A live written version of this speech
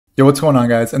Yo, what's going on,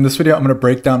 guys? In this video, I'm going to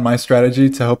break down my strategy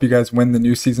to help you guys win the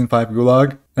new Season 5 Gulag.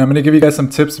 And I'm going to give you guys some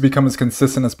tips to become as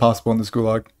consistent as possible in this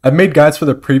Gulag. I've made guides for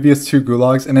the previous 2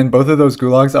 Gulags, and in both of those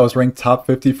Gulags, I was ranked top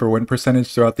 50 for win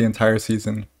percentage throughout the entire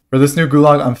season. For this new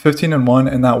Gulag, I'm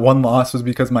 15-1, and that one loss was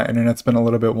because my internet's been a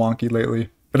little bit wonky lately.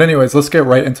 But anyways, let's get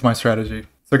right into my strategy.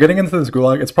 So getting into this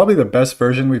Gulag, it's probably the best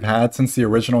version we've had since the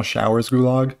original Showers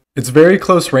Gulag. It's very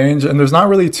close range and there's not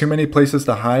really too many places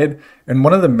to hide. And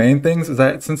one of the main things is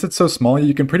that since it's so small,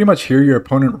 you can pretty much hear your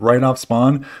opponent right off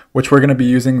spawn, which we're going to be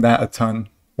using that a ton.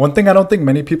 One thing I don't think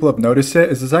many people have noticed yet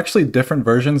is there's actually different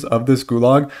versions of this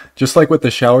Gulag, just like with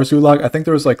the Showers Gulag. I think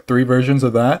there was like 3 versions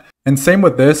of that. And same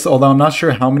with this, although I'm not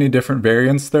sure how many different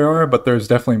variants there are, but there's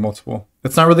definitely multiple.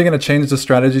 It's not really going to change the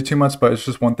strategy too much, but it's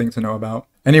just one thing to know about.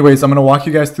 Anyways, I'm going to walk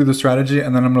you guys through the strategy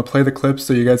and then I'm going to play the clips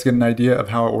so you guys get an idea of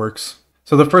how it works.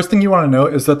 So the first thing you want to know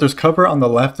is that there's cover on the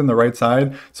left and the right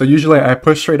side. So usually I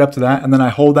push straight up to that and then I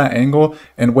hold that angle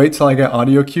and wait till I get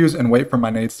audio cues and wait for my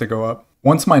nades to go up.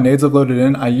 Once my nades have loaded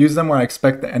in, I use them where I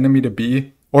expect the enemy to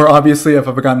be. Or obviously if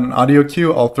I've gotten an audio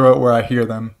cue, I'll throw it where I hear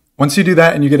them. Once you do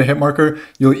that and you get a hit marker,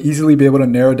 you'll easily be able to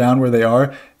narrow down where they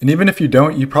are. And even if you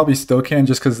don't, you probably still can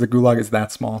just because the Gulag is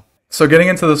that small. So getting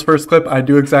into this first clip, I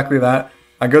do exactly that.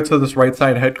 I go to this right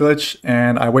side head glitch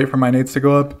and I wait for my nades to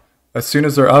go up. As soon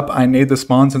as they're up, I nade the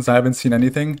spawn since I haven't seen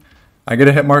anything. I get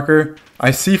a hit marker. I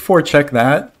C4 check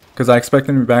that because I expect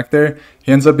him to be back there.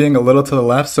 He ends up being a little to the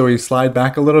left, so we slide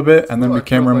back a little bit and then we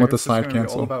camera him with a slide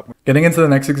cancel. Getting into the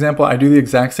next example, I do the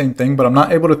exact same thing, but I'm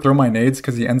not able to throw my nades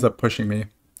because he ends up pushing me.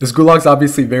 This Gulag's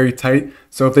obviously very tight,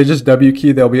 so if they just W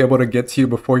key, they'll be able to get to you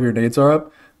before your nades are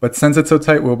up. But since it's so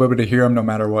tight, we'll be able to hear them no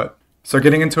matter what. So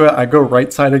getting into it, I go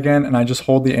right side again and I just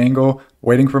hold the angle,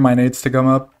 waiting for my nades to come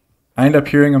up. I end up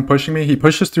hearing him pushing me. He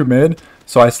pushes through mid,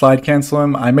 so I slide cancel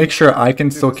him. I make sure I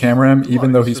can still camera him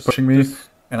even though he's pushing me,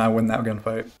 and I win that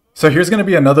gunfight. So here's going to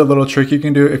be another little trick you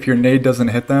can do if your nade doesn't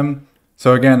hit them.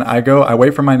 So again, I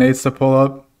wait for my nades to pull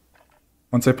up.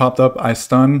 Once they popped up, I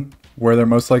stun where they're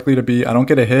most likely to be. I don't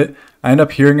get a hit. I end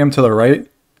up hearing him to the right.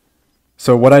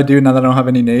 So what I do now that I don't have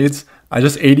any nades, I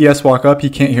just ADS walk up. He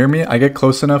can't hear me. I get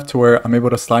close enough to where I'm able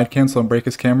to slide cancel and break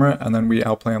his camera, and then we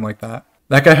outplay him like that.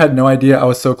 That guy had no idea I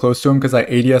was so close to him because I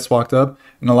ADS walked up,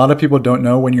 and a lot of people don't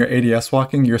know when you're ADS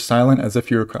walking, you're silent as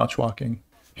if you were crouch walking.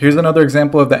 Here's another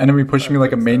example of the enemy pushing me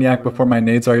like a maniac before my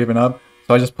nades are even up.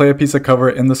 So I just play a piece of cover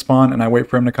in the spawn and I wait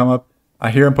for him to come up.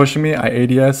 I hear him pushing me, I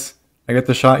ADS, I get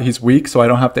the shot, he's weak so I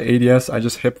don't have to ADS, I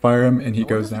just hip fire him and he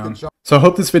goes down. So I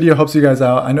hope this video helps you guys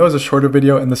out. I know it's a shorter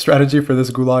video and the strategy for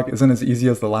this Gulag isn't as easy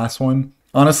as the last one.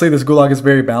 Honestly, this Gulag is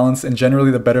very balanced and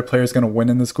generally the better player is going to win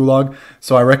in this Gulag.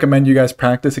 So I recommend you guys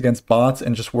practice against bots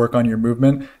and just work on your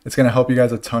movement. It's going to help you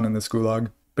guys a ton in this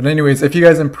Gulag. But anyways, if you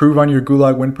guys improve on your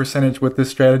Gulag win percentage with this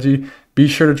strategy, be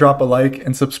sure to drop a like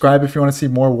and subscribe if you want to see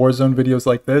more Warzone videos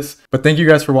like this. But thank you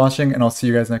guys for watching and I'll see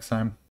you guys next time.